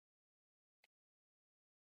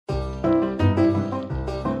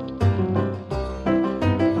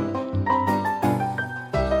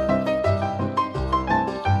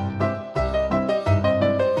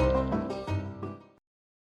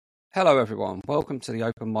Hello, everyone. Welcome to the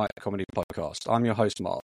Open Mic Comedy Podcast. I'm your host,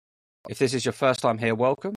 Mark. If this is your first time here,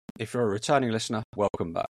 welcome. If you're a returning listener,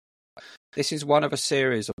 welcome back. This is one of a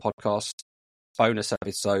series of podcast bonus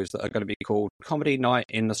episodes that are going to be called Comedy Night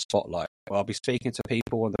in the Spotlight, where I'll be speaking to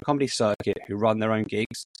people on the comedy circuit who run their own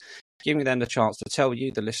gigs, giving them the chance to tell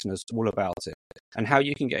you, the listeners, all about it, and how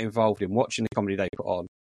you can get involved in watching the comedy they put on,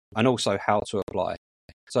 and also how to apply.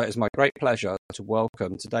 So it is my great pleasure to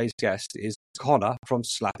welcome today's guest is Connor from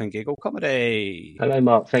Slap and Giggle Comedy. Hello,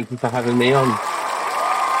 Mark. Thank you for having me on.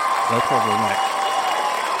 No problem, mate.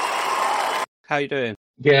 How you doing?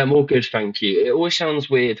 Yeah, I'm all good, thank you. It always sounds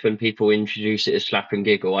weird when people introduce it as Slap and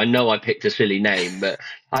Giggle. I know I picked a silly name, but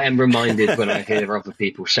I am reminded when I hear other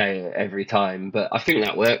people say it every time. But I think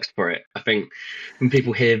that works for it. I think when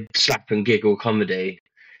people hear Slap and Giggle Comedy,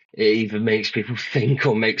 it either makes people think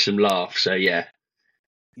or makes them laugh. So yeah.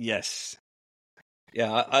 Yes.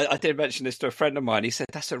 Yeah, I did mention this to a friend of mine. He said,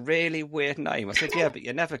 that's a really weird name. I said, yeah, but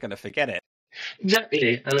you're never going to forget it.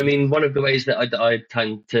 Exactly. And I mean, one of the ways that I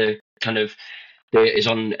tend to kind of do it is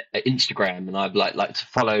on Instagram, and I'd like to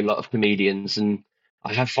follow a lot of comedians, and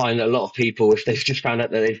I have find that a lot of people, if they've just found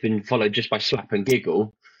out that they've been followed just by Slap and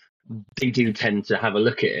Giggle, they do tend to have a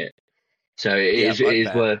look at it. So Yeah, it I is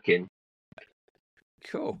bet. working.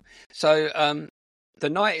 Cool. So, the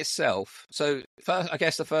night itself. So, first, I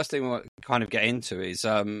guess the first thing we'll kind of get into is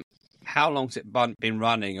how long's it been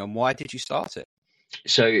running, and why did you start it?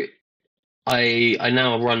 So I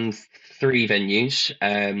now run three venues,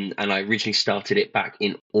 and I originally started it back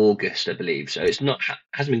in August, I believe. So it's not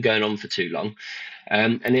hasn't been going on for too long,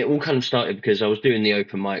 and it all kind of started because I was doing the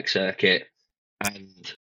open mic circuit,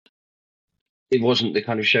 and it wasn't the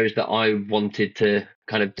kind of shows that I wanted to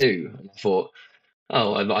kind of do. And I thought,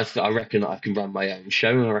 oh, I reckon that I can run my own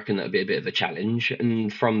show. I reckon that'd be a bit of a challenge.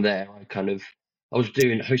 And from there, I was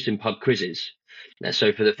doing hosting pub quizzes.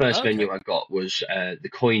 So for the first Okay. venue I got was the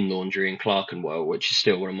Coin Laundry in Clerkenwell, which is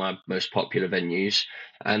still one of my most popular venues.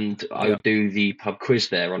 And I Yeah. would do the pub quiz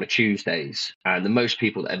there on a Tuesdays. And the most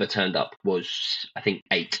people that ever turned up was, I think,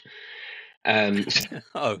 8. Um,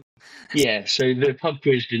 Oh, yeah, so the pub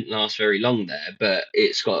quiz didn't last very long there, but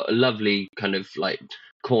it's got a lovely kind of like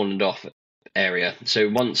cornered off area. So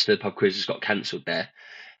once the pub quiz has got cancelled there,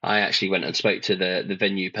 I actually went and spoke to the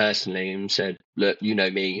venue personally and said, look, you know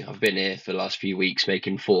me, I've been here for the last few weeks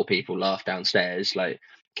making 4 people laugh downstairs. Like,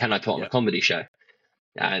 can I put on a yeah. comedy show?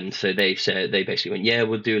 And so they basically went, yeah,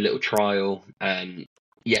 we'll do a little trial. Yeah,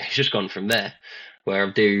 it's just gone from there. Where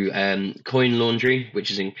I'll do Coin Laundry,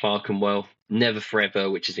 which is in Clerkenwell, Never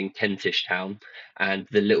Forever, which is in Kentish Town, and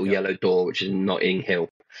The Little Yeah. Yellow Door, which is in Notting Hill.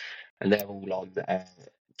 And they're all on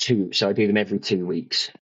so I do them every 2 weeks.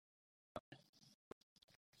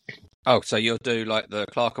 Oh, so you'll do like the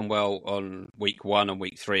Clerkenwell on week 1 and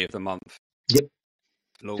week 3 of the month. Yep.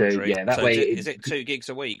 So Laundry. yeah, that So way is it 2 gigs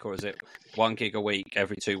a week, or is it 1 gig a week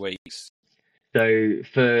every 2 weeks? So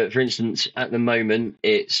for instance, at the moment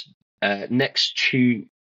it's next Tuesday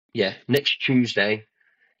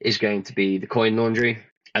is going to be the Coin Laundry,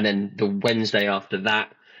 and then the Wednesday after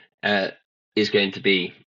that uh, is going to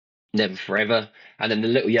be Never Forever, and then the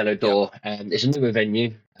Little Yellow Yeah. Door. It's a newer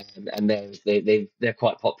venue, and they're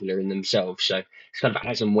quite popular in themselves. So it's kind of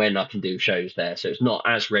as and when I can do shows there. So it's not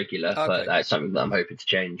as regular, but Okay. that's something that I'm hoping to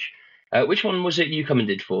change. Which one was it you come and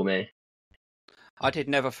did for me? I did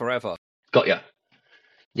Never Forever. Got ya.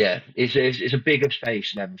 Yeah, it's a bigger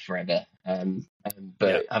space Never Forever. Yeah.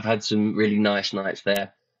 But I've had some really nice nights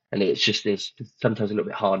there, and it's sometimes a little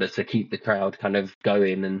bit harder to keep the crowd kind of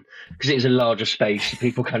going, and because it is a larger space,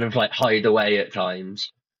 people kind of like hide away at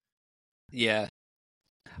times. Yeah.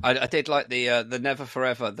 I did like the Never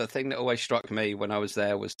Forever. The thing that always struck me when I was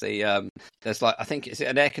there was there's like, I think it's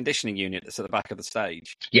an air conditioning unit that's at the back of the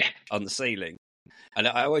stage Yeah, on the ceiling. And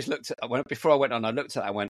I always looked at, before I went on, I looked at that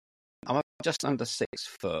and went, I'm just under 6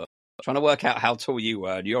 foot. Trying to work out how tall you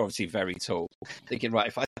were, and you're obviously very tall. Thinking,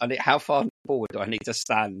 right, how far forward do I need to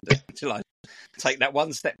stand until I take that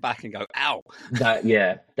one step back and go, ow?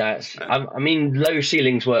 I mean, low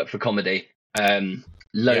ceilings work for comedy.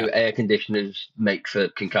 Low Yeah. air conditioners make for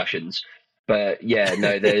concussions. But yeah,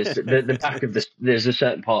 no, there's the back of there's a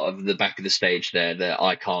certain part of the back of the stage there that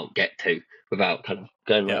I can't get to without kind of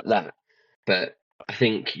going Yeah. like that. But I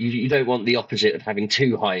think you don't want the opposite of having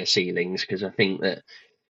too high a ceilings, because I think that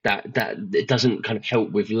it doesn't kind of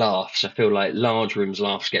help with laughs. I feel like large rooms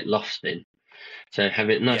laughs get lost in. So have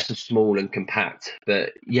it Yeah. nice and small and compact.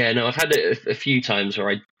 But yeah, no, I've had it a few times where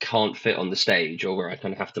I can't fit on the stage, or where I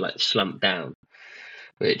kind of have to like slump down,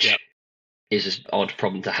 which Yeah. is an odd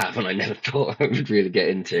problem to have, and I never thought I would really get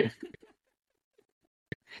into.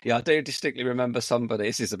 Yeah, I do distinctly remember somebody.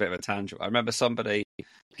 This is a bit of a tangent. I remember somebody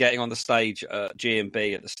getting on the stage at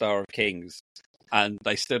G&B at the Star of Kings, and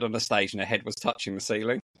they stood on the stage and their head was touching the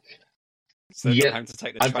ceiling. So they're Yeah, having to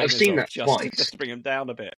take the I've trainers seen off that just twice. to bring them down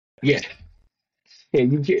a bit. Yeah,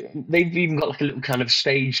 yeah. They've even got like a little kind of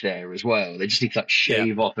stage there as well. They just need to like Yeah.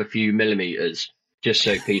 shave off a few millimeters just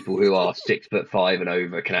so people who are 6'5" and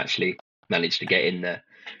over can actually manage to get in there.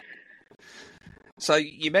 So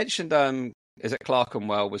you mentioned, is it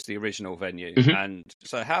Clerkenwell was the original venue, hmm and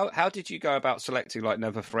so how did you go about selecting like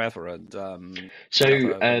Never Forever and So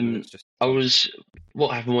the other venue that's just I gone? was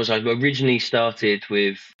what happened was I originally started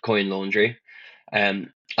with Coin Laundry.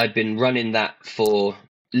 I'd been running that for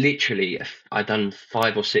literally I'd done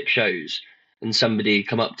 5 or 6 shows, and somebody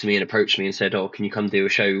come up to me and approached me and said, "Oh, can you come do a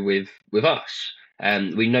show with us?"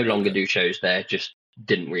 We no longer Okay. do shows there; just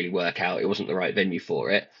didn't really work out. It wasn't the right venue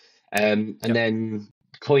for it. And Yep. then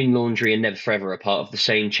Coin Laundry and Never Forever are part of the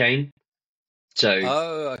same chain. So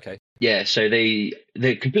Oh, okay. yeah, so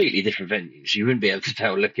they're completely different venues. You wouldn't be able to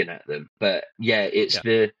tell looking at them. But yeah, it's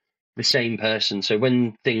Yeah. the same person. So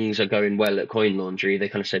when things are going well at Coin Laundry, they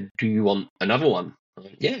kind of said, "Do you want another one?" I'm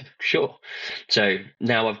like, yeah, sure. So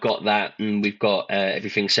now I've got that, and we've got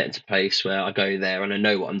everything set into place where I go there and I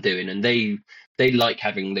know what I'm doing, and they like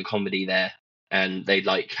having the comedy there, and they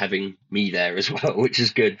like having me there as well, which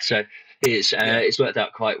is good. So Yeah. it's worked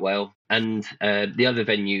out quite well. And the other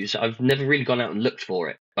venues, I've never really gone out and looked for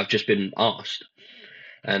it. I've just been asked.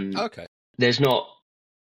 And Okay. there's not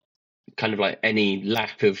kind of like any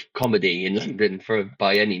lack of comedy in London for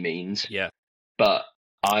by any means, Yeah. but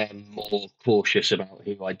I am more cautious about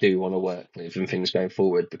who I do want to work with and things going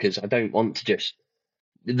forward because I don't want to just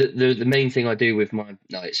the main thing I do with my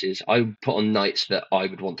nights is I put on nights that I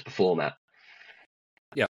would want to perform at.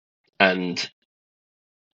 Yeah. And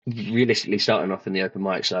realistically, starting off in the open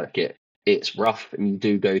mic circuit, it's rough, and you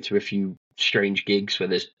do go to a few strange gigs where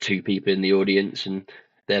there's two people in the audience and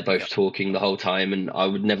they're Yeah. both talking the whole time. And I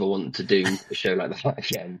would never want to do a show like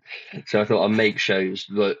that again. So I thought I'd make shows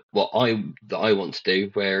that I want to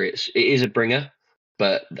do, where it is a bringer,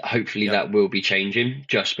 but hopefully Yeah. that will be changing,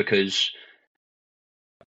 just because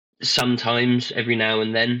sometimes every now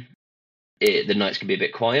and then the nights can be a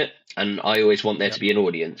bit quiet, and I always want there Yeah. to be an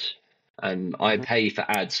audience. And I hmm pay for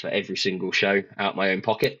ads for every single show out my own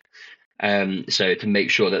pocket. So to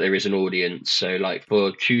make sure that there is an audience. So like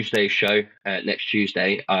for Tuesday's show, next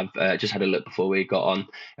Tuesday, I've just had a look before we got on.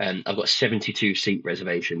 I've got 72 seat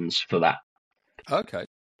reservations for that. Okay.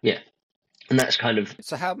 Yeah, and that's kind of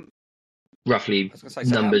So how? I roughly was gonna say.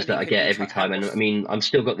 So how numbers that many I can get you every track? How time. And I what's? mean, I've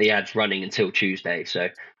still got the ads running until Tuesday, so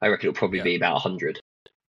I reckon it'll probably Yeah. be about 100.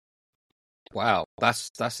 Wow.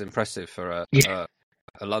 That's impressive for a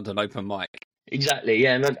London open mic. Exactly,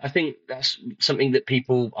 yeah, and I think that's something that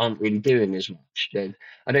people aren't really doing as much.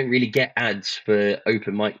 I don't really get ads for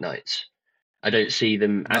open mic nights. I don't see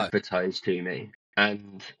them No. advertised to me,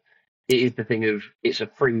 and it is the thing of it's a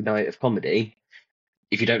free night of comedy.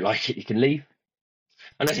 If you don't like it, you can leave.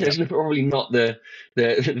 And I think Yep. that's probably not the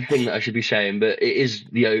thing that I should be saying, but it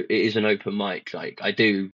is an open mic. Like I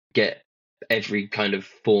do get every kind of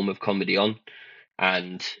form of comedy on,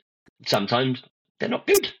 and sometimes they're not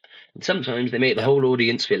good. And sometimes they make the Yep. whole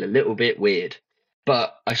audience feel a little bit weird.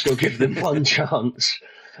 But I still give them one chance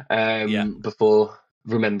Yeah. before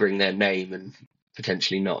remembering their name and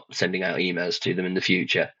potentially not sending out emails to them in the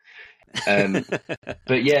future. Um,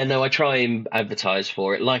 but yeah, no, I try and advertise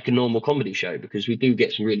for it like a normal comedy show because we do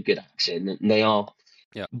get some really good acts in, and they are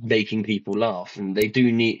Yeah. making people laugh, and they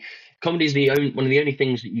do need comedy is one of the only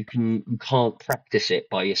things that you can't practice it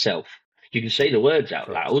by yourself. You can say the words out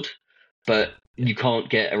Correct. loud, but Yeah. you can't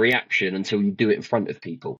get a reaction until you do it in front of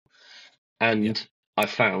people. Yeah. And I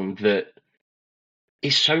found that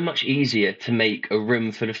it's so much easier to make a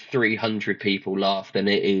room full of 300 people laugh than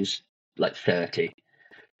it is like 30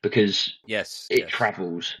 because Yes. it Yes.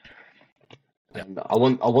 travels. Yeah. And I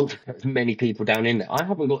want to put as many people down in there. I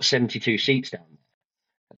haven't got 72 seats down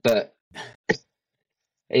there, but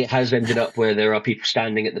it has ended up where there are people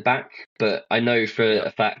standing at the back. But I know for Yeah.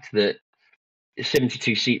 a fact that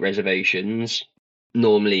 72 seat reservations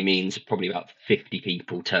normally means probably about 50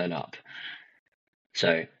 people turn up.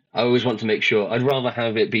 So I always want to make sure I'd rather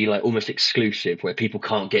have it be like almost exclusive where people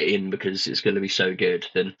can't get in because it's going to be so good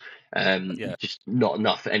than Yeah. just not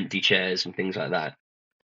enough empty chairs and things like that.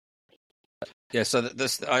 Yeah, so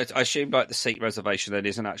this I assume like the seat reservation then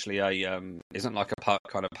isn't actually isn't like a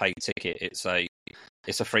kind of paid ticket. It's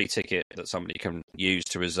a free ticket that somebody can use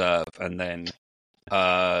to reserve, and then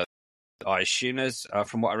I assume there's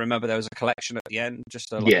from what I remember there was a collection at the end,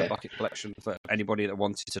 just like a Yeah. bucket collection for anybody that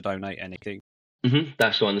wanted to donate anything.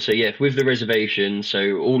 That's the one. So yeah, with the reservation,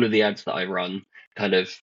 so all of the ads that I run kind of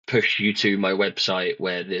push you to my website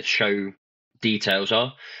where the show details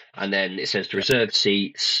are, and then it says to Yep. reserve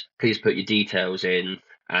seats. Please put your details in,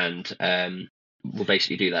 and we'll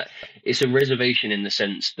basically do that. It's a reservation in the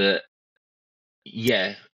sense that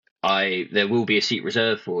yeah, I there will be a seat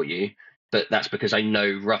reserved for you, but that's because I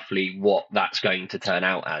know roughly what that's going to turn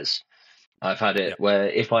out as. I've had it Yep. where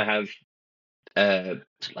if I have uh,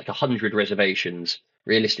 like 100 reservations,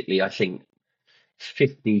 realistically, I think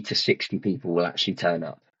 50 to 60 people will actually turn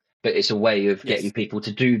up. But it's a way of getting Yes. people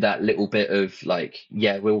to do that little bit of like,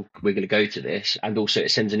 yeah, we're going to go to this, and also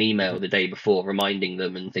it sends an email Hmm. the day before reminding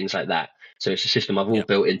them and things like that. So it's a system I've all Yep.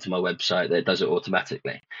 built into my website that does it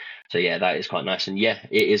automatically. So yeah, that is quite nice. And yeah,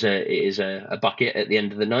 it is a bucket at the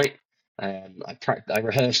end of the night. I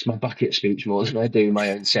rehearsed my bucket speech more than I do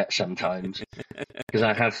my own set sometimes because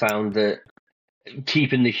I have found that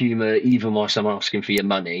keeping the humour even whilst I'm asking for your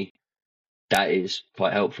money, that is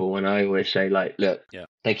quite helpful. And I always say, like, look, Yep.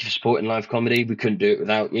 thank you for supporting live comedy. We couldn't do it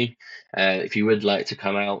without you. If you would like to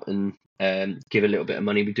come out and give a little bit of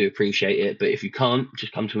money, we do appreciate it. But if you can't,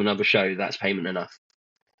 just come to another show. That's payment enough.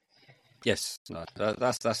 Yes. No,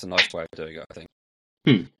 that's a nice way of doing it, I think.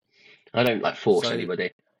 Hmm. I don't like force So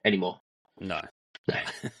anybody anymore. no, No,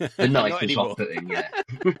 no, the knife not is anymore. off-putting. Yeah.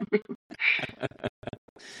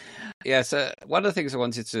 Yeah. So one of the things I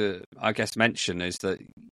wanted to, I guess, mention is that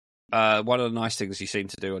one of the nice things you seem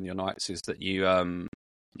to do on your nights is that you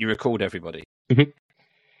record everybody, Mhm.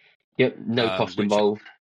 Yep. No cost which involved.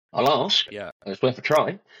 I'll ask. yeah, It's worth a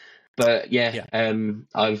try. But yeah, yeah,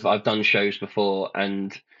 I've done shows before,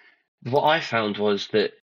 and what I found was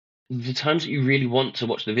that the times that you really want to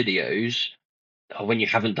watch the videos are when you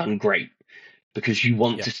haven't done great because you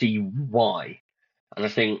want yeah, to see why. And I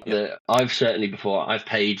think yeah, that I've certainly before I've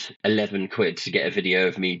paid 11 quid to get a video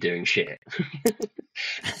of me doing shit.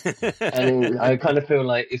 And I kind of feel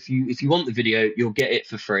like if you want the video, you'll get it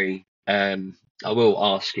for free. I will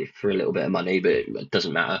ask it for a little bit of money, but it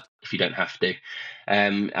doesn't matter if you don't have to.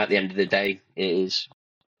 At the yeah, end of the day, it is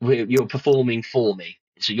you're performing for me,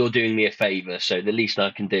 so you're doing me a favor. So the least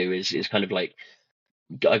I can do is kind of like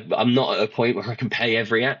I'm not at a point where I can pay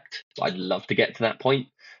every act. I'd love to get to that point,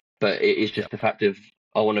 but it is yeah, just the fact of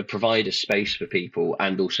I want to provide a space for people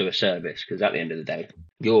and also a service because at the end of the day,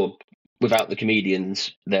 you're without the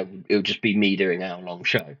comedians, there it would just be me doing an hour-long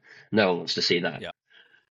show. No one wants to see that. yeah.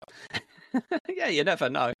 Yeah, you never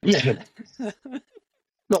know. Never,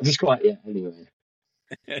 not just quite yet. Anyway,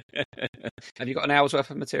 Have you got an hour's worth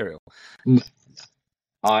of material?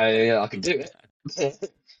 I can do it.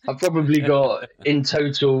 I've probably got in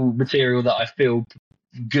total material that I feel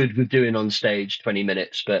good with doing on stage 20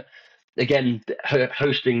 minutes, but again,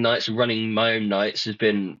 hosting nights and running my own nights has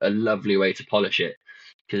been a lovely way to polish it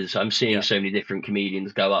because I'm seeing Yeah, so many different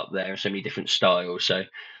comedians go up there, so many different styles. So,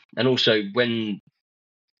 and also when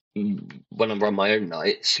I run my own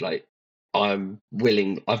nights, like I'm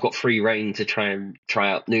willing, I've got free reign to try and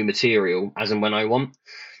try out new material as and when I want.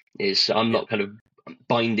 Is I'm yeah, not kind of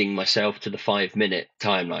binding myself to the 5 minute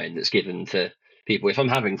timeline that's given to people. If I'm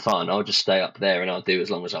having fun, I'll just stay up there and I'll do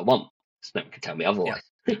as long as I want. No one can tell me yeah. otherwise.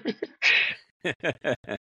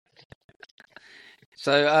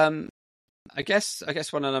 So, I guess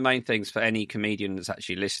one of the main things for any comedian that's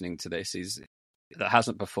actually listening to this is that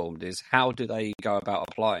hasn't performed is how do they go about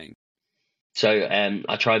applying? So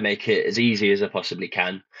I try and make it as easy as I possibly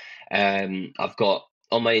can. I've got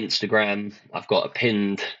on my Instagram, I've got a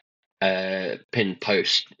pinned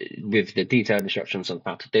post with the detailed instructions on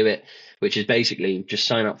how to do it, which is basically just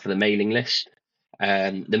sign up for the mailing list.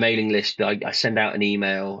 The mailing list, I send out an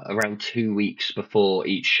email around 2 weeks before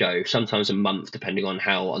each show, sometimes a month, depending on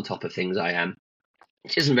how on top of things I am,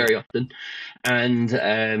 which isn't Yeah, very often. And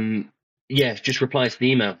yeah, just reply to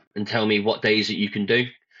the email and tell me what days that you can do.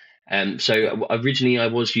 yeah, So originally I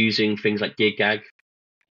was using things like Gig,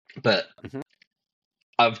 but hmm,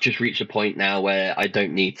 I've just reached a point now where I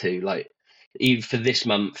don't need to. Like, even for this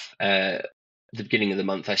month, the beginning of the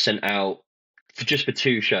month, I sent out for just for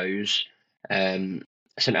 2 shows. I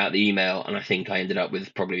sent out the email, and I think I ended up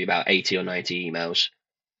with probably about 80 or 90 emails.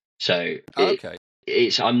 So okay,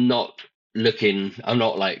 it's I'm not looking, I'm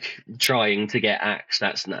not like trying to get acts.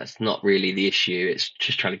 That's not really the issue. It's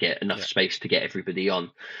just trying to get enough yeah, space to get everybody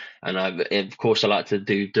on. And of course I like to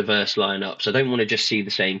do diverse lineups. I don't want to just see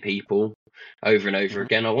the same people over and over hmm,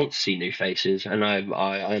 again. I want to see new faces, and I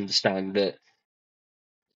understand that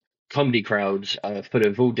comedy crowds are full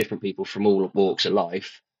of all different people from all walks of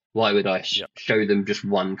life. Why would I yeah, show them just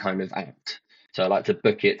one kind of act? So I like to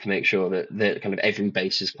book it to make sure that kind of every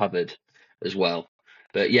base is covered as well.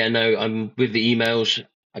 But yeah, no, I'm with the emails.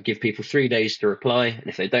 I give people 3 days to reply, and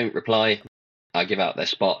if they don't reply, I give out their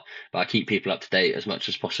spot. But I keep people up to date as much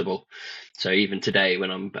as possible. So even today,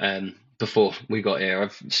 when I'm before we got here,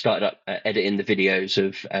 I've started up editing the videos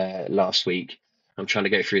of last week. I'm trying to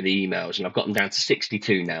go through the emails, and I've got them down to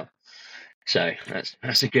 62 now. So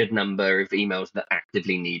that's a good number of emails that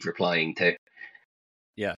actively need replying to.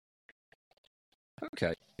 Yeah.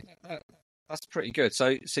 Okay. That's pretty good.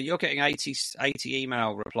 So you're getting 80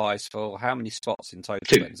 email replies for how many spots in total?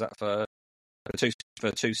 Two. Then? Is that for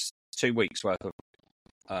two weeks worth of?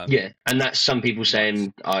 Yeah, and that's some people Nice.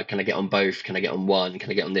 saying, "Can I get on both? Can I get on one? Can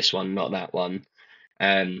I get on this one, not that one?"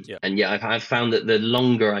 Yeah. And yeah, I've found that the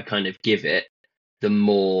longer I kind of give it, the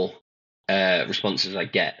more responses I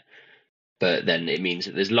get. But then it means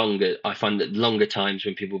that there's longer. I find that longer times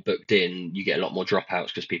when people booked in, you get a lot more dropouts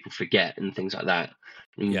because people forget and things like that.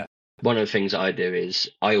 And Yeah. one of the things that I do is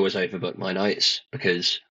I always overbook my nights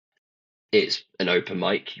because it's an open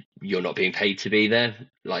mic. You're not being paid to be there.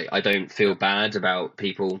 Like, I don't feel Yeah. bad about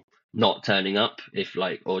people not turning up if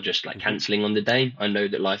like, or just like Mm-hmm. cancelling on the day. I know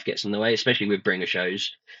that life gets in the way, especially with bringer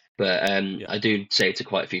shows. But Yeah. I do say to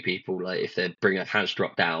quite a few people, like if their bringer has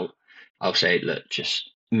dropped out, I'll say, look, just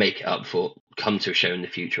make it up for, come to a show in the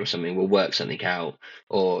future or something. We'll work something out.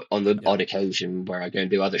 Or on the Yeah. odd occasion where I go and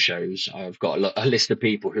do other shows, I've got a list of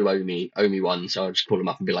people who owe me one, so I'll just call them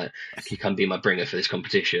up and be like, can you come be my bringer for this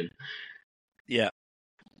competition? Yeah.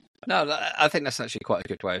 No, I think that's actually quite a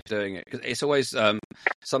good way of doing it, because it's always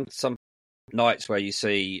some nights where you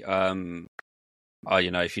see,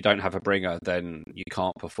 if you don't have a bringer, then you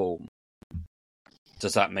can't perform.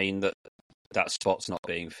 Does that mean that spot's not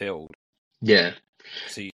being filled? Yeah.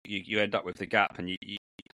 So you end up with the gap, and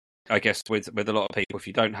I guess with a lot of people, if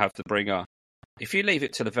you don't have the bringer, if you leave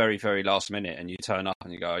it to the very, very last minute and you turn up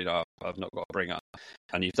and you go, I've not got a bringer,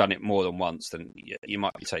 and you've done it more than once, then you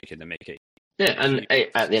might be taking the mickey. Yeah, and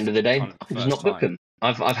at the end of the day, Kind I of can just first not book time. them.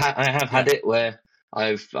 I have Yeah. had it where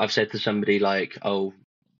I've said to somebody like, oh,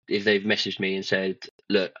 if they've messaged me and said,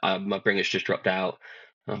 look, my bringer's just dropped out,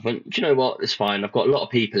 I went, do you know what? It's fine. I've got a lot of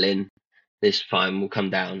people in. This fine. We'll come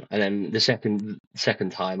down. And then the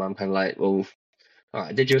second time, I'm kind of like, well, all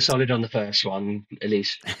right. Did you a solid on the first one at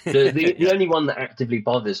least? The Yeah. only one that actively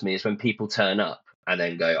bothers me is when people turn up and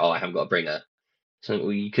then go, oh, I haven't got a bringer. So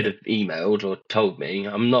well, you could Yeah. have emailed or told me.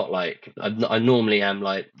 I'm not like I normally am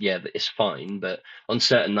like, yeah, it's fine. But on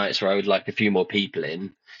certain nights where I would like a few more people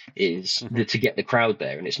in, is Hmm. to get the crowd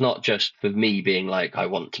there. And it's not just for me being like I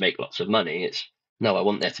want to make lots of money. It's no, I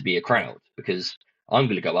want there to be a Yeah. crowd because I'm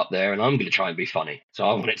going to go up there and I'm going to try and be funny. So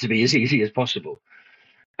I want it to be as easy as possible.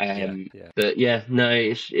 Yeah. Yeah. But yeah, no,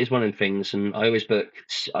 it's one of the things. And I book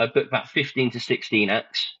about 15 to 16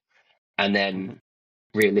 acts, and then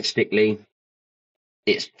Hmm. realistically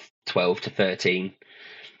it's 12 to 13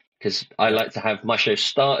 because I Yeah. like to have my show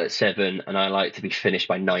start at 7 and I like to be finished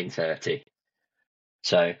by 9:30.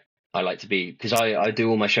 So I like to be because I do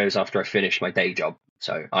all my shows after I finish my day job,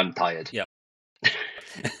 so I'm tired. Yeah.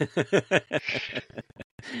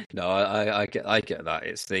 No, I get that.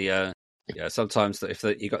 It's the sometimes that if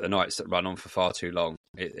you got the nights that run on for far too long,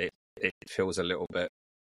 it feels a little bit.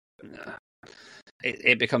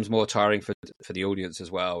 It becomes more tiring for the audience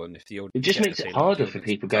as well, and if the It you just get the makes it feeling that the harder for audience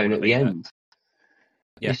people don't going want to at the be there. end.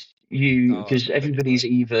 Yeah. It's you No, I because completely agree. everybody's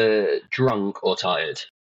either drunk or tired.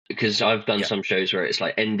 Because I've done Yeah. some shows where it's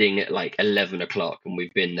like ending at like 11 o'clock and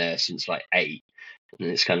we've been there since like 8, and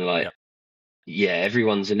it's kind of like, Yeah. yeah,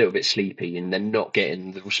 everyone's a little bit sleepy and they're not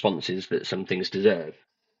getting the responses that some things deserve.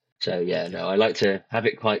 So yeah, Yeah. no, I like to have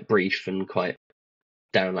it quite brief and quite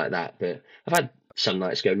down like that. But I've had some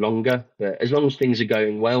nights go longer, but as long as things are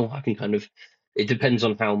going well, I can kind of. It depends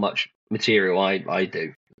on how much material I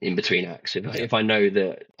do in between acts. Yeah. If I know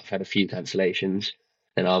that I've had a few cancellations,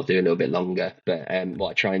 then I'll do a little bit longer. But what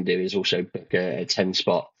I try and do is also book a 10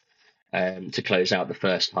 spot to close out the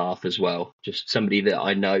first half as well. Just somebody that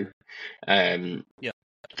I know um, Yeah.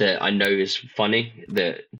 that I know is funny.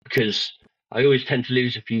 That because I always tend to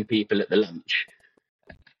lose a few people at the lunch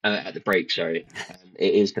at the break. Sorry,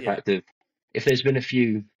 it is the Yeah. fact of if there's been a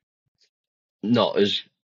few not as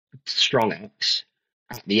strong acts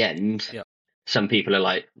at the end, Yeah. some people are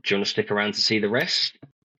like, "Do you want to stick around to see the rest?"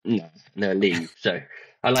 No, no, leave. So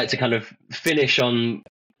I like to kind Yeah. of finish on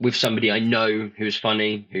with somebody I know who's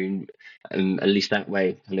funny, who at least that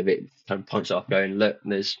way, kind of it kind of points off, going, "Look,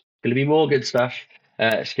 there's going to be more good stuff.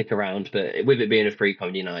 Stick around." But with it being a free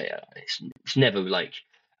comedy night, it's never like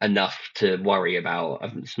enough to worry about.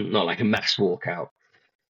 It's not like a mass walkout.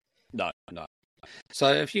 No. No.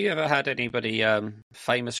 So, have you ever had anybody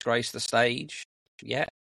famous grace the stage yet?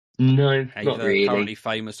 No, not either really. currently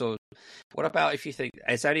famous or what about if you think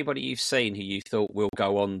is anybody you've seen who you thought will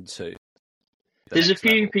go on to the There's a next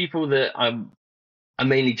few level? people that I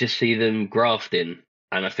mainly just see them grafting,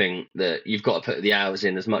 and I think that you've got to put the hours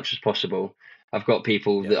in as much as possible. I've got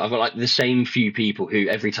people Yeah, that I've got like the same few people who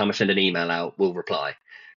every time I send an email out will reply,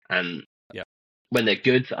 and yeah, when they're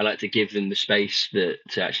good, I like to give them the space that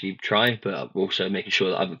to actually try, but I'm also making sure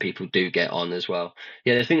that other people do get on as well.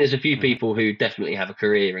 Yeah, I think there's a few mhm, people who definitely have a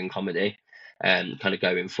career in comedy, kind of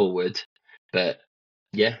going forward, but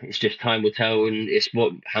yeah, it's just time will tell, and it's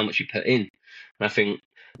what how much you put in. And I think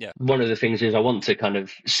yeah, one of the things is I want to kind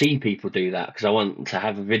of see people do that because I want to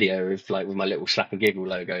have a video of like with my little slap and giggle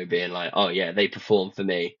logo being like, oh yeah, they performed for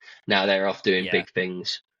me. Now they're off doing yeah, big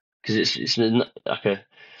things because like a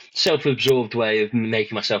self-absorbed way of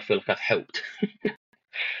making myself feel like I've helped.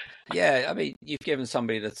 yeah. I mean, you've given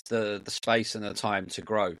somebody the space and the time to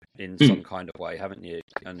grow in Mm, some kind of way, haven't you?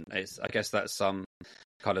 And it's I guess that's some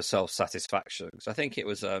kind of self satisfaction. Because I think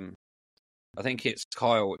it's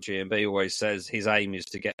Kyle at G&B always says his aim is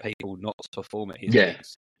to get people not to perform at his yeah,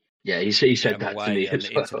 gigs, yeah, he get said them that to away me and as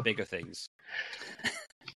into well. bigger things.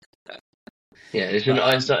 Yeah,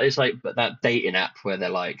 But it's like that dating app where they're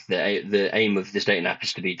like the aim of this dating app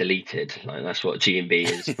is to be deleted. Like that's what G&B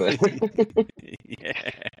is. But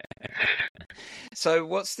yeah. So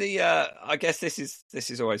what's the? I guess this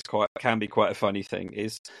is always quite can be quite a funny thing.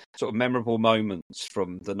 Is sort of memorable moments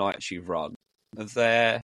from the nights you've run.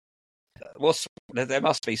 There, what's there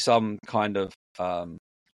must be some kind of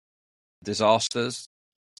disasters.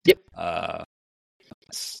 yep. Uh,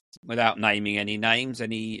 without naming any names,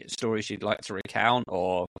 any stories you'd like to recount,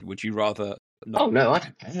 or would you rather not? Oh no, I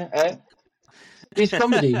don't care. It's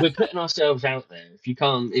comedy. We're putting ourselves out there. If you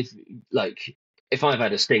can't, if like, if I've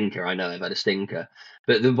had a stinker, I know I've had a stinker.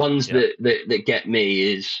 But the ones Yeah, that get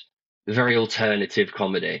me is very alternative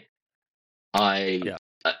comedy. I yeah,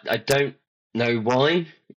 I don't know why,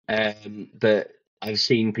 but I've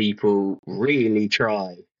seen people really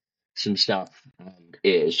try some stuff, and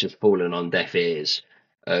it has just fallen on deaf ears.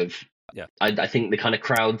 Of yeah, I think the kind of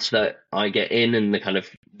crowds that I get in, and the kind of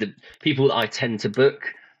the people that I tend to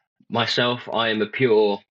book myself, I am a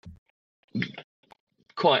pure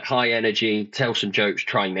quite high energy, tell some jokes,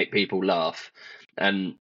 try and make people laugh.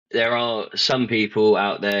 And there are some people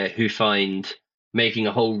out there who find making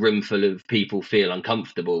a whole room full of people feel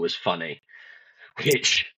uncomfortable was funny,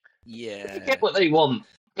 which they yeah. get what they want.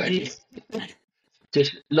 And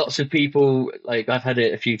just lots of people, like I've had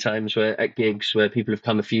it a few times where at gigs where people have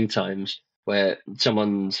come a few times where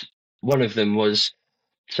one of them was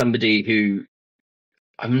somebody who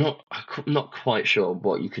I'm not quite sure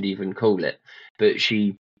what you could even call it, but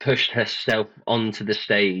she pushed herself onto the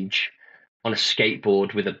stage on a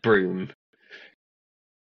skateboard with a broom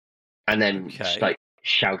and then just Okay. like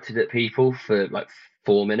shouted at people for like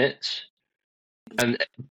 4 minutes. And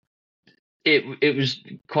it was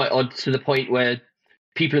quite odd to the point where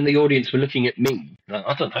people in the audience were looking at me. Like,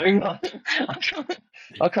 I don't know.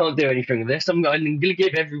 I can't do anything with this. I'm going to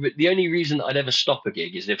give everybody. The only reason I'd ever stop a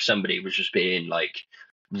gig is if somebody was just being like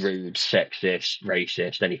rude, sexist,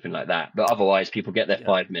 racist, anything like that. But otherwise, people get their Yeah.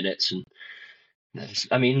 5 minutes, and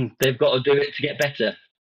I mean, they've got to do it to get better.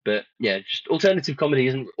 But yeah, just alternative comedy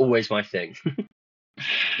isn't always my thing.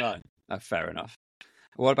 No, no, fair enough.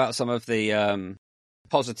 What about some of the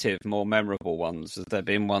positive, more memorable ones? Has there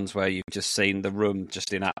been ones where you've just seen the room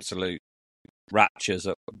just in absolute raptures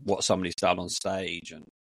at what somebody's done on stage and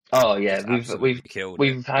Oh yeah, just absolutely killed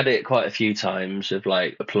it? we've had it quite a few times of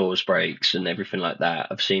like applause breaks and everything like that.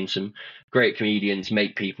 I've seen some great comedians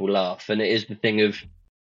make people laugh, and it is the thing of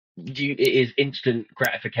it is instant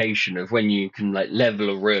gratification of when you can like level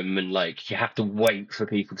a room and like you have to wait for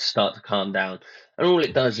people to start to calm down, and all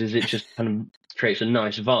it does is it just kind of creates a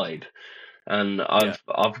nice vibe. And Yeah,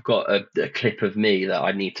 I've got a clip of me that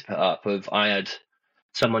I need to put up of I had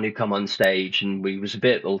someone who come on stage and we was a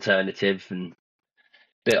bit alternative and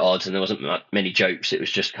bit odd, and there wasn't many jokes. It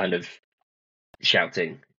was just kind of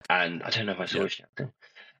shouting, and I don't know if I saw yeah. it shouting.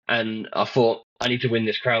 And I thought I need to win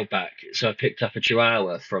this crowd back, so I picked up a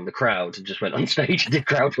chihuahua from the crowd and just went on stage and did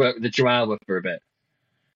crowd work with the chihuahua for a bit,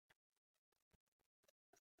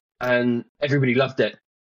 and everybody loved it.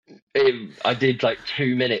 I did like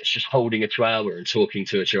 2 minutes just holding a chihuahua and talking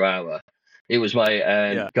to a chihuahua. It was my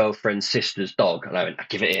Yeah, girlfriend's sister's dog, and I went,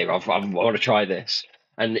 "Give it here. I want to try this."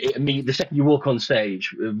 And the second you walk on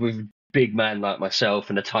stage with a big man like myself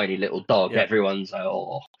and a tiny little dog, yeah, everyone's like,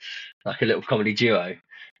 "Oh, like a little comedy duo."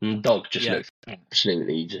 And the dog just yeah. looks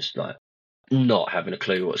absolutely just like not having a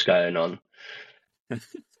clue what's going on.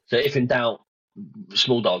 So if in doubt,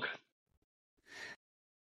 small dog.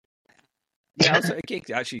 Yeah, I was at a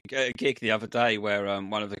gig the other day where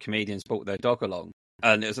one of the comedians brought their dog along,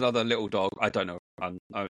 and it was another little dog. I don't know.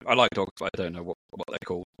 I like dogs, but I don't know what they're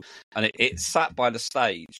called. And it sat by the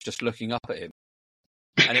stage, just looking up at him,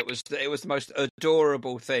 and it was the most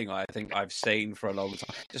adorable thing I think I've seen for a long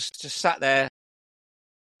time. Just sat there,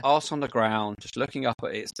 arse on the ground, just looking up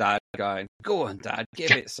at its dad, going, "Go on, Dad,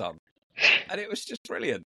 give it some." And it was just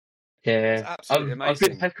brilliant. It was Yeah, absolutely I've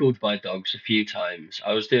been amazing. heckled by dogs a few times.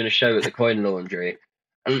 I was doing a show at the Coin Laundry,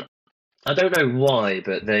 and I don't know why,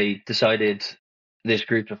 but they decided, this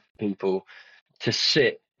group of people, to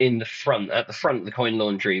sit in the front, at the front of the Coin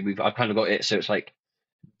Laundry. I've kind of got it so it's like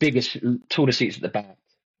biggest, taller seats at the back,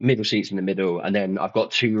 middle seats in the middle, and then I've got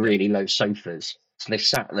two Yep. really low sofas. So they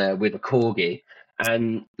sat there with a corgi,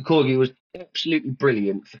 and the corgi was absolutely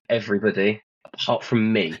brilliant for everybody apart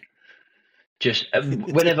from me. Just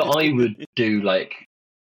whenever I would do like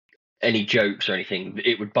any jokes or anything,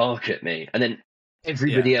 it would bark at me, and then Yeah.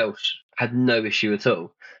 everybody else had no issue at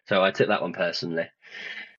all. So I took that one personally.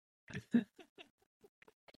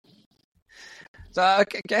 So I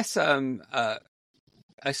guess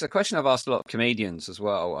it's a question I've asked a lot of comedians as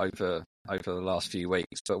well over the last few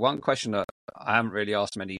weeks. But one question that I haven't really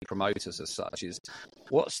asked many promoters as such is,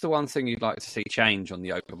 what's the one thing you'd like to see change on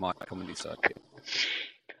the open mic comedy circuit?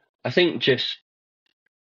 I think just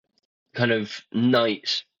kind of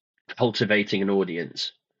nights cultivating an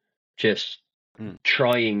audience, just Mm.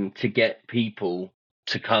 trying to get people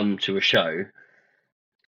to come to a show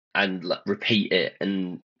and like, repeat it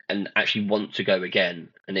and actually want to go again.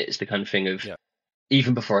 And it's the kind of thing of, Yeah.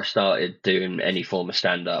 even before I started doing any form of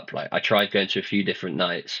stand up, like I tried going to a few different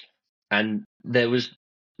nights, and there's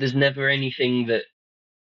never anything that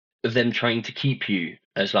of them trying to keep you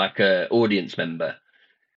as like a audience member.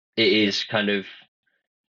 It Yeah. is kind of,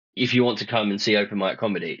 if you want to come and see open mic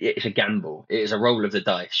comedy, it's a gamble. It is a roll of the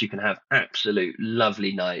dice. You can have absolute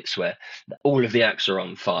lovely nights where all of the acts are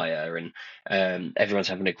on fire and everyone's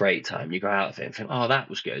having a great time. You go out of it and think, oh, that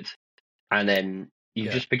was good, and then you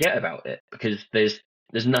Yeah. just forget about it because there's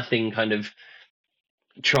nothing kind of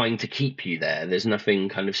trying to keep you there. There's nothing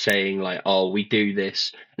kind of saying like, oh, we do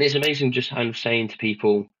this, and it's amazing just kind of saying to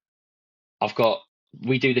people, I've got.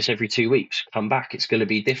 We do this every 2 weeks. Come back. It's going to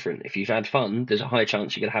be different. If you've had fun, there's a high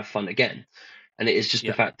chance you're going to have fun again. And it is just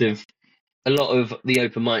the Yeah. fact of a lot of the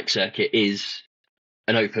open mic circuit is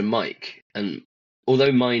an open mic. And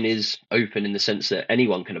although mine is open in the sense that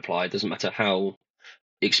anyone can apply, it doesn't matter how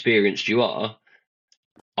experienced you are,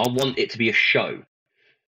 I want it to be a show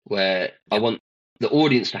where I Yep. want the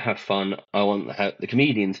audience to have fun. I want the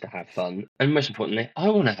comedians to have fun. And most importantly, I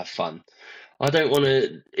want to have fun. I don't want Yeah.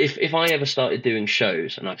 to, if I ever started doing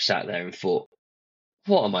shows and I've sat there and thought,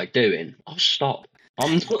 what am I doing? I'll stop.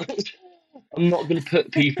 I'm not, I'm not going to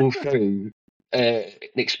put people through an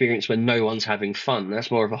experience where no one's having fun.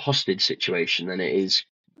 That's more of a hostage situation than it is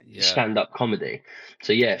Yeah. stand-up comedy.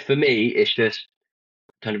 So yeah, for me, it's just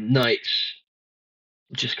kind of nights,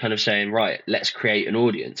 just kind of saying, right, let's create an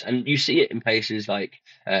audience. And you see it in places like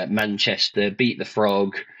Manchester, Beat the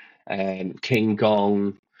Frog, King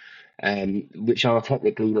Gong, which are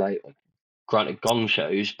technically like, granted, gong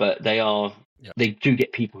shows, but Yep. they do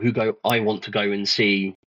get people who go, I want to go and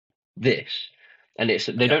see this. And they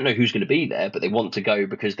Yep. don't know who's going to be there, but they want to go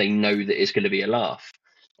because they know that it's going to be a laugh.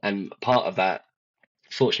 And part of that,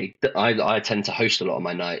 fortunately, I tend to host a lot of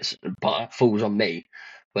my nights, but it falls on me.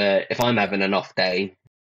 Where if I'm Yeah. having an off day,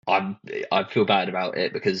 I feel bad about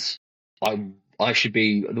it because I should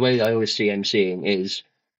be, the way I always see emceeing is,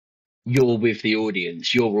 you're with the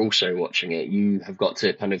audience, you're also watching it. You have got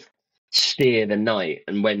to kind of steer the night,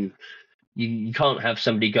 and when you can't have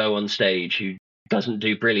somebody go on stage who doesn't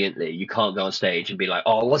do brilliantly. You can't go on stage and be like,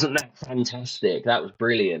 "Oh, wasn't that fantastic? That was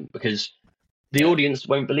brilliant," because the Yeah. audience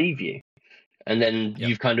won't believe you, and then Yep.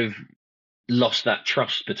 you've kind of lost that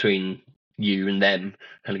trust between you and them.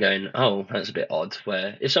 Kind of going, "Oh, that's a bit odd."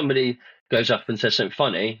 Where if somebody goes up and says something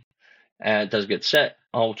funny, does a good set,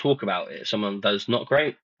 I'll talk about it. If someone does not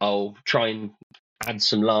great, I'll try and add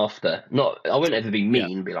some laughter. Not, I won't ever be Yeah.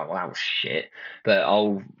 mean, be like, "Wow, shit," but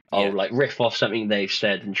I'll Yeah. like riff off something they've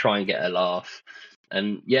said and try and get a laugh.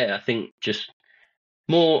 And yeah, I think just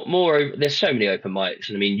there's so many open mics,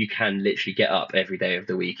 and I mean, you can literally get up every day of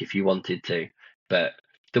the week if you wanted to, but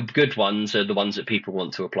the good ones are the ones that people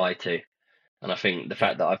want to apply to. And I think the Yeah.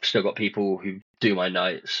 fact that I've still got people who do my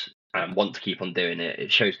nights and want to keep on doing it,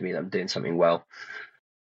 it shows me that I'm doing something well.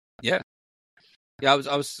 Yeah. Yeah.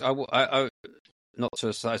 I not to,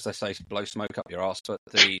 as they say, blow smoke up your ass, but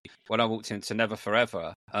when I walked into Never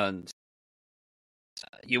Forever, and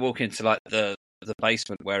you walk into like the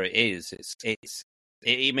basement where it is, it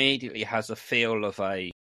immediately has a feel of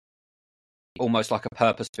a almost like a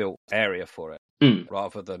purpose-built area for it, Mm.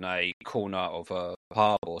 rather than a corner of a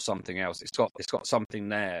pub or something else. It's got something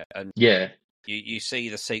there, and Yeah. you see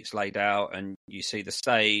the seats laid out, and you see the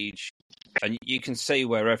stage, and you can see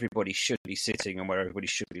where everybody should be sitting and where everybody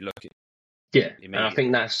should be looking. Yeah, and I Immediately.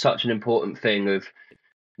 think that's such an important thing of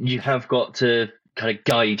you have got to kind of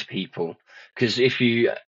guide people, because if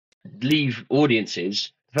you leave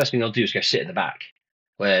audiences, the first thing they'll do is go sit at the back.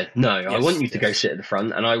 Where no, I want Yes, you to go yes, sit at the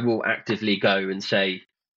front, and I will actively go and say,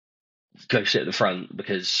 go sit at the front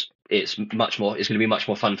because it's much more. It's going to be much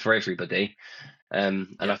more fun for everybody.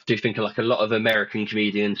 And yeah, I do think like a lot of American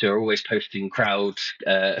comedians who are always posting crowd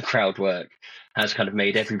work has kind of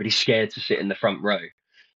made everybody scared to sit in the front row.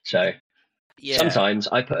 So yeah. sometimes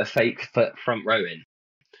I put a fake front row in.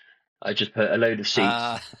 I just put a load of seats,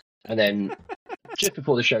 Uh, and then just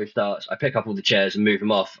before the show starts, I pick up all the chairs and move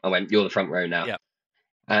them off. I went, "You're the front row now," yeah,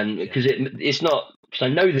 and yeah, because it's not, because I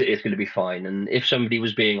know that it's going to be fine. And if somebody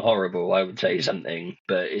was being horrible, I would say something.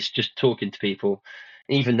 But it's just talking to people.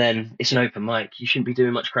 Even then, it's an yeah, open mic. You shouldn't be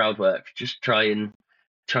doing much crowd work. Just try and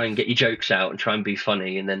get your jokes out and try and be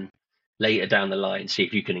funny, and then later down the line, see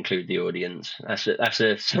if you can include the audience. That's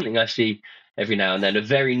something I see every now and then of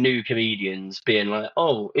very new comedians being like,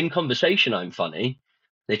 "Oh, in conversation, I'm funny."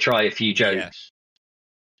 They try a few yeah. jokes,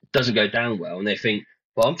 doesn't go down well, and they think,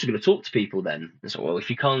 "Well, I'm just going to talk to people then." It's like, well, if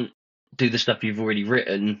you can't do the stuff you've already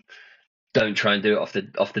written, don't try and do it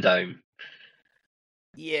off the dome.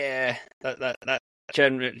 Yeah, that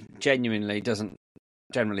genuinely doesn't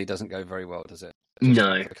generally doesn't go very well, does it? Just off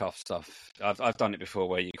No, the cuff stuff. I've done it before,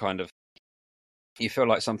 where you kind of you feel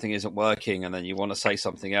like something isn't working, and then you want to say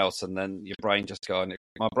something else, and then your brain just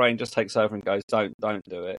my brain just takes over and goes, don't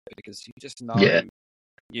do it, because you just know yeah,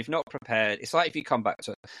 you've not prepared. It's like if you come back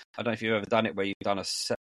to, I don't know if you've ever done it, where you've done a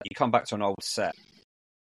set, you come back to an old set,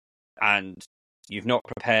 and you've not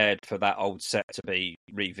prepared for that old set to be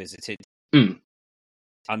revisited, mm,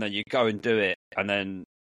 and then you go and do it, and then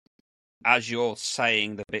as you're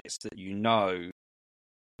saying the bits that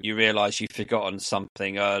you realise you've forgotten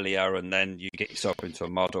something earlier, and then you get yourself into a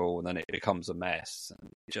muddle, and then it becomes a mess, and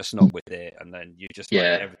you're just not with it, and then you just make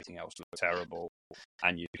yeah. everything else look terrible,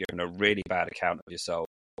 and you've given a really bad account of yourself.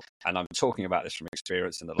 And I'm talking about this from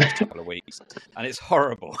experience in the last couple of weeks, and it's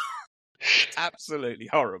horrible. It's absolutely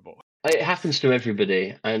horrible. It happens to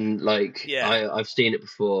everybody, and like Yeah, I've seen it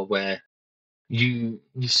before where you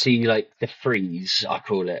see like the freeze, I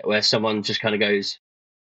call it, where someone just kind of goes,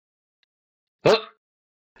 "Oh,"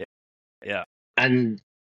 yeah, and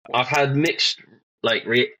I've had mixed like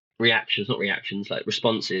reactions, not reactions, like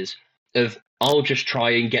responses of I'll just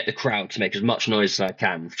try and get the crowd to make as much noise as I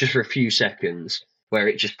can, just for a few seconds, where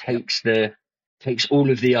it just yeah, takes all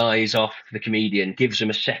of the eyes off the comedian, gives them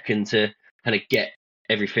a second to kind of get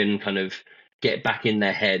everything kind of get back in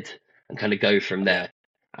their head and kind of go from yeah,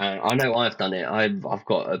 there. I know I've done it. I've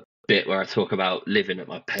got a bit where I talk about living at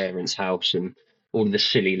my parents' house and all of the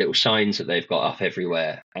silly little signs that they've got up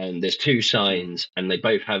everywhere. And there's two mm. signs, and they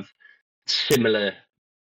both have similar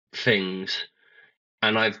things.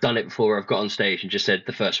 And I've done it before. I've got on stage and just said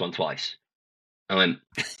the first one twice. I went,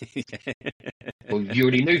 well, you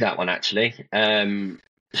already knew that one actually.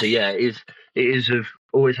 So yeah, it is of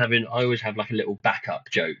always having. I always have like a little backup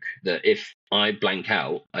joke that if I blank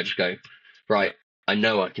out, I just go, yeah, right. I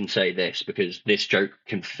know I can say this because this joke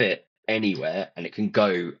can fit anywhere and it can go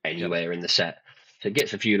yeah, anywhere in the set. So it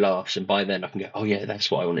gets a few laughs, and by then I can go, oh yeah, that's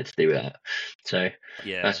what I wanted to do with that. So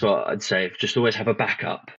yeah, that's what I'd say. Just always have a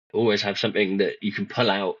backup. Always have something that you can pull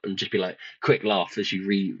out and just be like, quick laugh as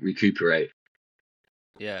you recuperate.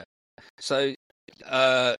 yeah. So,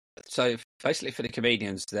 uh, so basically, for the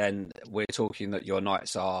comedians, then we're talking that your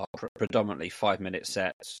nights are predominantly 5 minute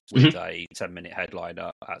sets with Hmm. a 10-minute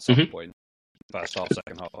headliner at some Hmm. point, first half,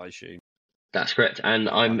 second half, I assume, That's correct. And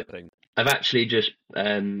that kind of thing. I've actually just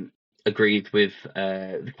agreed with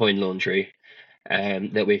the Coin Laundry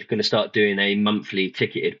that we're going to start doing a monthly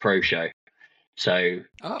ticketed pro show. So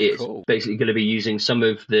Oh, it's cool. basically going to be using some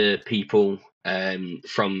of the people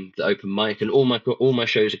from the open mic, and all my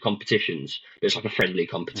shows are competitions. It's like a friendly Mhm.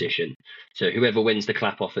 competition. So whoever wins the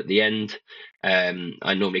clap off at the end,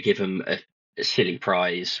 I normally give them a silly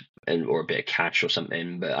prize and or a bit of cash or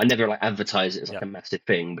something. But I never like advertise it as like Yeah, a massive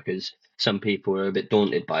thing because some people are a bit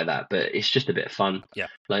daunted by that. But it's just a bit of fun. yeah.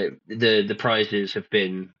 Like the prizes have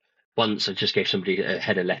been, once I just gave somebody a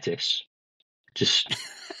head of lettuce, just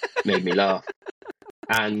made me laugh.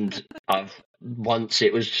 And I've once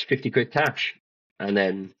it was 50 quid cash, and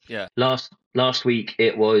then Yeah. last week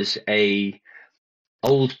it was a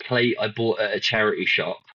old plate I bought at a charity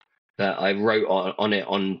shop that I wrote on it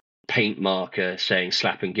on paint marker saying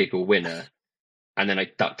 "slap and giggle winner," and then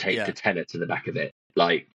I duct taped a tenner to the back of it.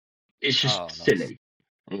 Like, it's just Nice. silly.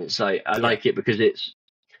 And it's like, I Yeah. like it because it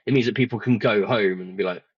means that people can go home and be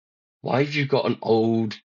like, why have you got an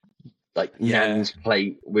old, like, Yeah. Nan's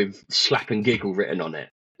plate with slap and giggle written on it?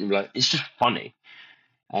 And like, it's just funny.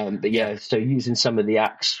 But Yeah. yeah, so using some of the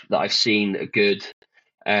acts that I've seen are good,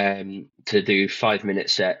 to do 5 minute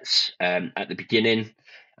sets at the beginning,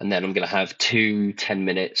 and then I'm going to have 10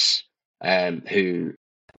 minutes, who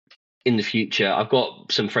in the future I've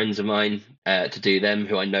got some friends of mine to do them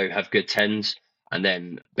who I know have good tens, and then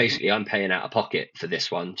Mhm. basically I'm paying out of pocket for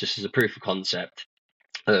this one just as a proof of concept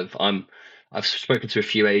of I've spoken to a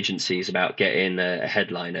few agencies about getting a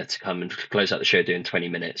headliner to come and close out the show doing 20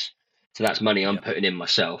 minutes. So that's money I'm Yeah. putting in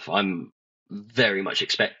myself. I'm very much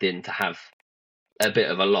expecting to have a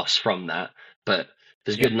bit of a loss from that, but if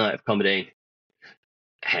there's a Yeah. good night of comedy,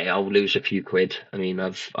 hey, I'll lose a few quid. I mean,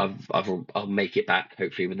 I'll make it back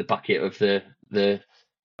hopefully with the bucket of the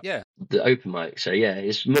Yeah. the open mic. So yeah,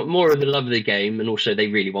 it's more of the love of the game, and also they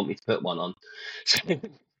really want me to put one on. So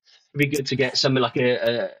it'd be good to get something like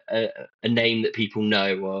a name that people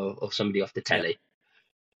know, or somebody off the Yeah. telly.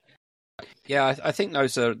 Yeah. I think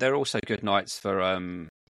they're also good nights for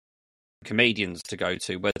comedians to go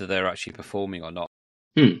to, whether they're actually performing or not.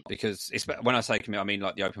 Hmm. Because it's when I say I mean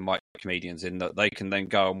like the open mic comedians, in that they can then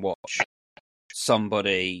go and watch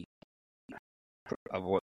somebody. I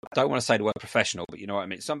don't want to say the word professional, but you know what I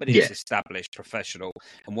mean. Somebody Yeah, that's established, professional,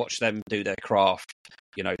 and watch them do their craft.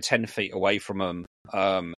 10 feet away from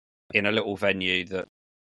them, in a little venue that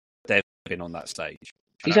they've been on that stage.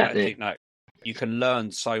 And I exactly. think that you can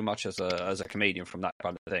learn so much as a comedian from that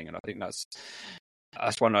kind of thing. And I think that's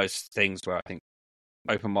one of those things where I think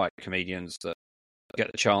open mic comedians that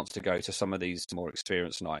get the chance to go to some of these more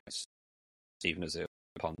experienced nights, even as a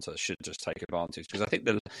punter, should just take advantage, because I think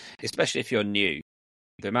especially if you're new,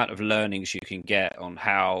 the amount of learnings you can get on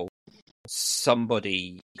how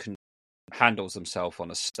somebody handles themselves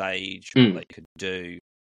on a stage, what Hmm. they could do,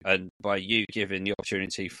 and by you giving the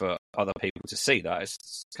opportunity for other people to see that, it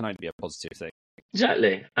can only be a positive thing.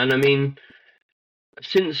 Exactly. And I mean,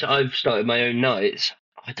 since I've started my own nights,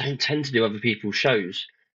 I don't tend to do other people's shows,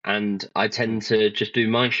 and I Mm. tend to just do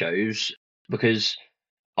my shows because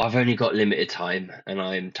I've only got limited time and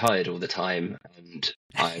I'm tired all the time, and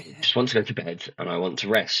I just want to go to bed and I want to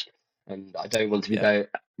rest, and I don't want to be Yeah,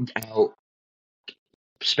 out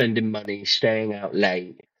spending money, staying out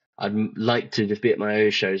late. I'd like to just be at my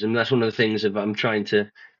own shows, and that's one of the things that I'm trying to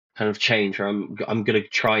kind of change. Where I'm going to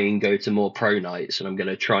try and go to more pro nights, and I'm going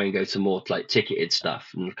to try and go to more like ticketed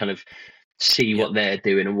stuff, and kind of see yeah, what they're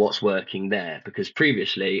doing and what's working there. Because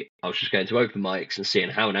previously I was just going to open mics and seeing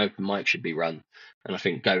how an open mic should be run, and I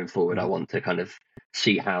think going forward I hmm, want to kind of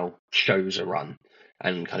see how shows are run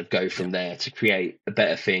and kind of go yeah, from there to create a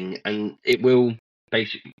better thing, and it will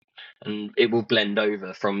basically and it will blend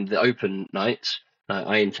over from the open nights.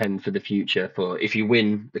 I intend for the future for if you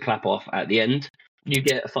win the clap off at the end, you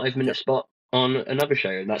get a 5 minute yeah, spot on another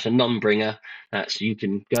show. And that's a non-bringer. That's you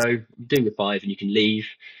can go do your five and you can leave.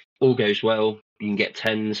 All goes well, you can get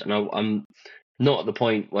tens. And I'm not at the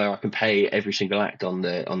point where I can pay every single act on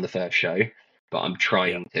the first show, but I'm yeah,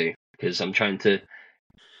 trying to because I'm trying to.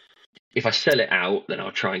 If I sell it out, then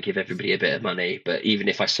I'll try and give everybody a bit of money. But even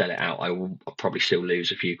if I sell it out, I'll probably still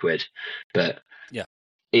lose a few quid. But yeah,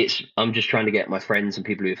 I'm just trying to get my friends and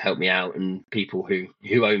people who've helped me out and people who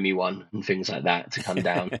owe me one and things like that to come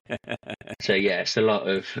down. So yeah, it's a lot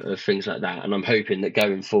of things like that, and I'm hoping that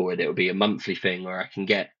going forward it'll be a monthly thing where I can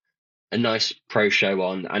get a nice pro show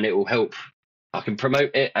on, and it will help. I can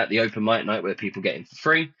promote it at the open mic night where people get in for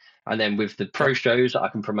free, and then with the yeah, pro shows, I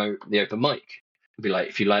can promote the open mic. It'd be like,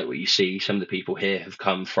 if you like what you see, some of the people here have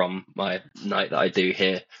come from my night that I do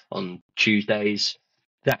here on Tuesdays.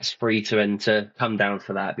 That's free to enter. Come down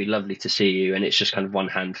for that. It'd be lovely to see you, and it's just kind of one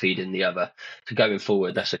hand feeding the other. So going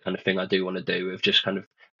forward, yeah, that's the kind of thing I do want to do, of just kind of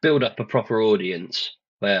build up a proper audience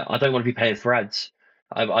where I don't want to be paying for ads.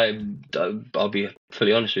 I'll be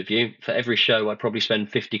fully honest with you. For every show, I probably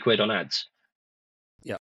spend 50 quid on ads,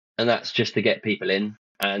 yeah, and that's just to get people in.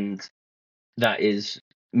 And that is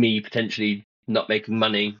me potentially not making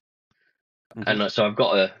money. hmm, And so I've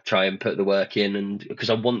got to try and put the work in, and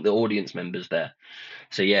because I want the audience members there.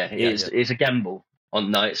 So yeah, yeah, it's a gamble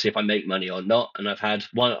on nights if I make money or not. And I've had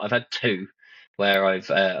two where I've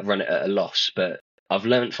run it at a loss, but I've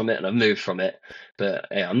learned from it and I've moved from it. But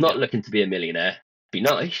yeah, I'm yeah, not looking to be a millionaire. Be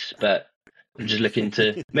nice, but I'm just looking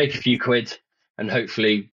to make a few quid and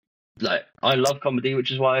hopefully, like, I love comedy,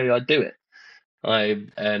 which is why I do it.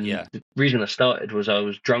 yeah, The reason I started was I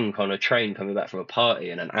was drunk on a train coming back from a party,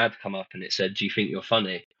 and an ad come up and it said, "Do you think you're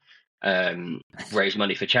funny? Raise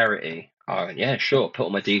money for charity." Oh, yeah, sure. Put all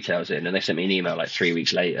my details in, and they sent me an email like 3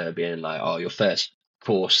 weeks later, being like, "Oh, your first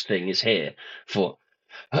course thing is here." For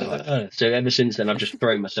so ever since then, I've just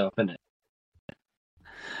thrown myself in it.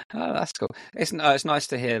 Oh, that's cool. It's nice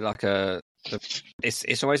to hear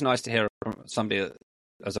it's always nice to hear from somebody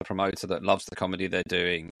as a promoter that loves the comedy they're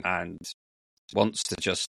doing and wants to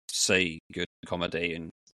just see good comedy and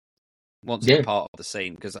wants to be Yeah, part of the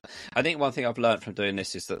scene. Because I think one thing I've learned from doing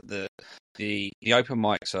this is that the open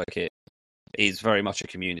mic circuit is very much a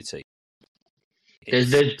community.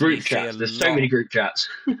 there's You group see a chats. There's so lot, many group chats.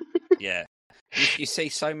 yeah. You see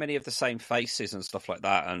so many of the same faces and stuff like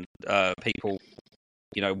that, and people,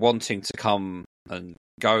 wanting to come and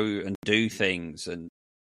go and do things. And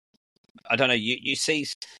I don't know, you see,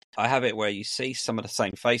 I have it where you see some of the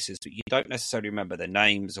same faces, but you don't necessarily remember their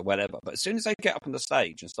names or whatever. But as soon as they get up on the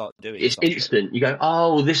stage and start doing It's something, instant. You go,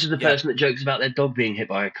 oh, this is the yeah, person that jokes about their dog being hit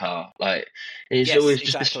by a car. Like, it's yes, always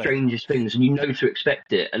just the exactly, strangest things, and you know to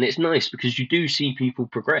expect it. And it's nice because you do see people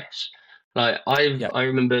progress. Like, yeah, I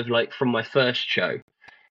remember like from my first show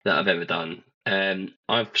that I've ever done.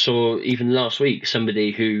 I saw even last week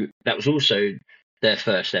somebody who that was also their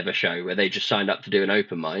first ever show where they just signed up to do an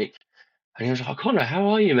open mic, and he was like, "Connor, how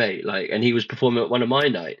are you, mate?" Like, and he was performing at one of my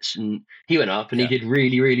nights, and he went up and he yeah, did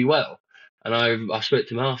really, really well. And I spoke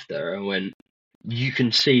to him after and went, "You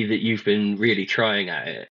can see that you've been really trying at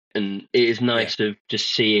it, and it is yeah, nice of just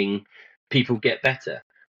seeing people get better,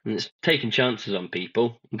 and it's taking chances on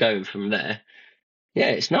people and going from there."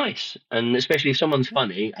 Yeah, it's nice, and especially if someone's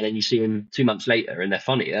funny, and then you see them 2 months later and they're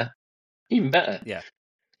funnier, even better. yeah.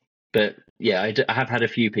 But yeah, I have had a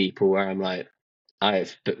few people where I'm like,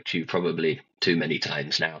 I've booked you probably too many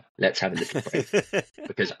times now. Let's have a little break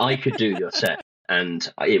because I could do your set, and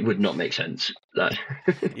it would not make sense. Like,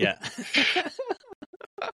 Yeah.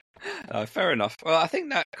 Fair enough. Well, I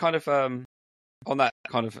think that kind of on that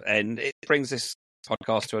kind of end, it brings this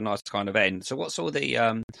podcast to a nice kind of end. So, what's all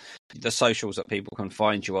the socials that people can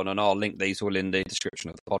find you on? And I'll link these all in the description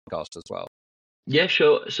of the podcast as well. yeah,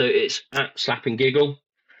 sure. So it's at Slap and Giggle.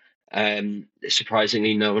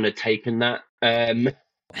 Surprisingly, no one had taken that.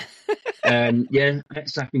 Yeah, at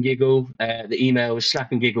Slap and Giggle. The email was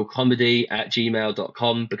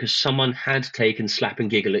slapandgigglecomedy@gmail.com because someone had taken slap and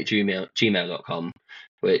giggle at gmail.com,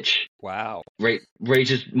 which Wow.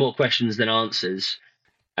 raises more questions than answers.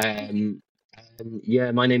 Um,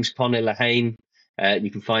 yeah, my name's Connor Lahane.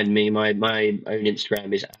 You can find me. My own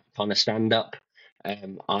Instagram is at Connor Stand Up.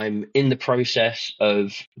 I'm in the process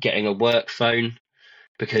of getting a work phone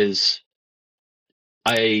because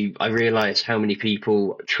I realize how many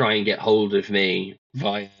people try and get hold of me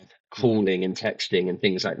via calling and texting and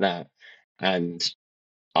things like that, and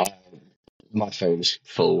I, my phone's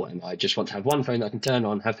full, and I just want to have one phone that I can turn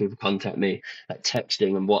on, have people contact me, like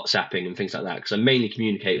texting and WhatsApping and things like that, because I mainly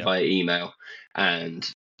communicate Yep. via email, and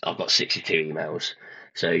I've got 62 emails.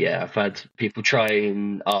 So yeah, I've had people try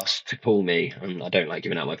and ask to call me, and I don't like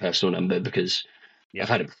giving out my personal number because I've Yep.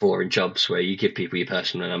 had it before in jobs where you give people your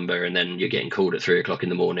personal number and then you're getting called at 3 o'clock in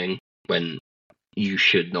the morning when you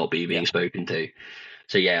should not be being Yep. spoken to.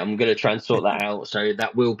 So yeah, I'm going to try and sort that out. So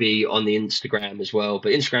that will be on the Instagram as well.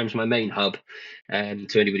 But Instagram's my main hub.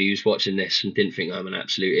 To anybody who's watching this and didn't think I'm an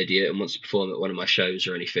absolute idiot and wants to perform at one of my shows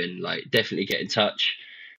or anything, like definitely get in touch.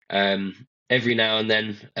 Every now and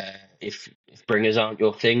then, if bringers aren't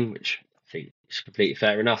your thing, which I think is completely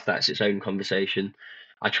fair enough, that's its own conversation.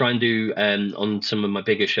 I try and do on some of my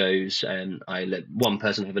bigger shows. I let one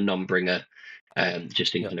person have a non-bringer,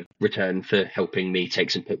 just in Yep. kind of return for helping me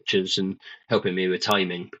take some pictures and helping me with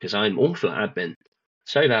timing because I'm awful at admin,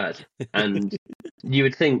 so bad. And you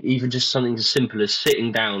would think even just something as simple as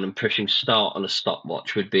sitting down and pushing start on a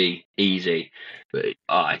stopwatch would be easy, but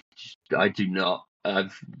I do not.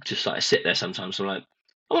 I've just like I sit there sometimes. I'm like,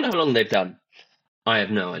 I wonder how long they've done. I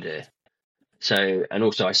have no idea. So, and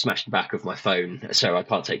also I smashed the back of my phone, so I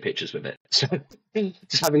can't take pictures with it. So,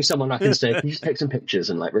 just having someone I can say, can you just take some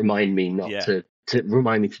pictures and like remind me not Yeah. to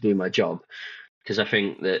remind me to do my job? Because I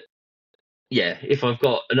think that, yeah, if I've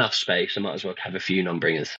got enough space, I might as well have a few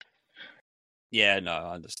non-bringers. Yeah. No,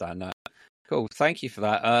 I understand that. Cool. Thank you for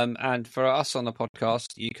that. And for us on the podcast,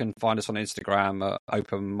 you can find us on Instagram at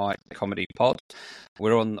Open Mic Comedy Pod.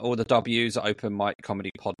 We're on all the W's at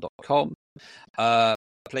openmiccomedypod.com.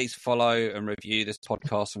 Please follow and review this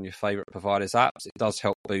podcast on your favourite providers' apps. It does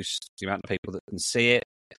help boost the amount of people that can see it.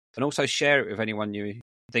 And also share it with anyone you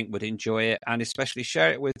think would enjoy it. And especially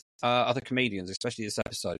share it with other comedians, especially this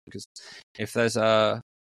episode. Because if there's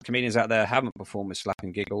comedians out there who haven't performed with Slap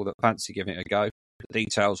and Giggle that fancy giving it a go, the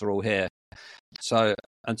details are all here. So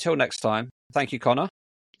until next time, thank you, Connor.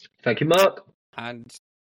 Thank you, Mark. And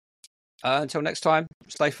Until next time,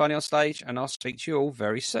 stay funny on stage, and I'll speak to you all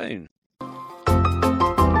very soon.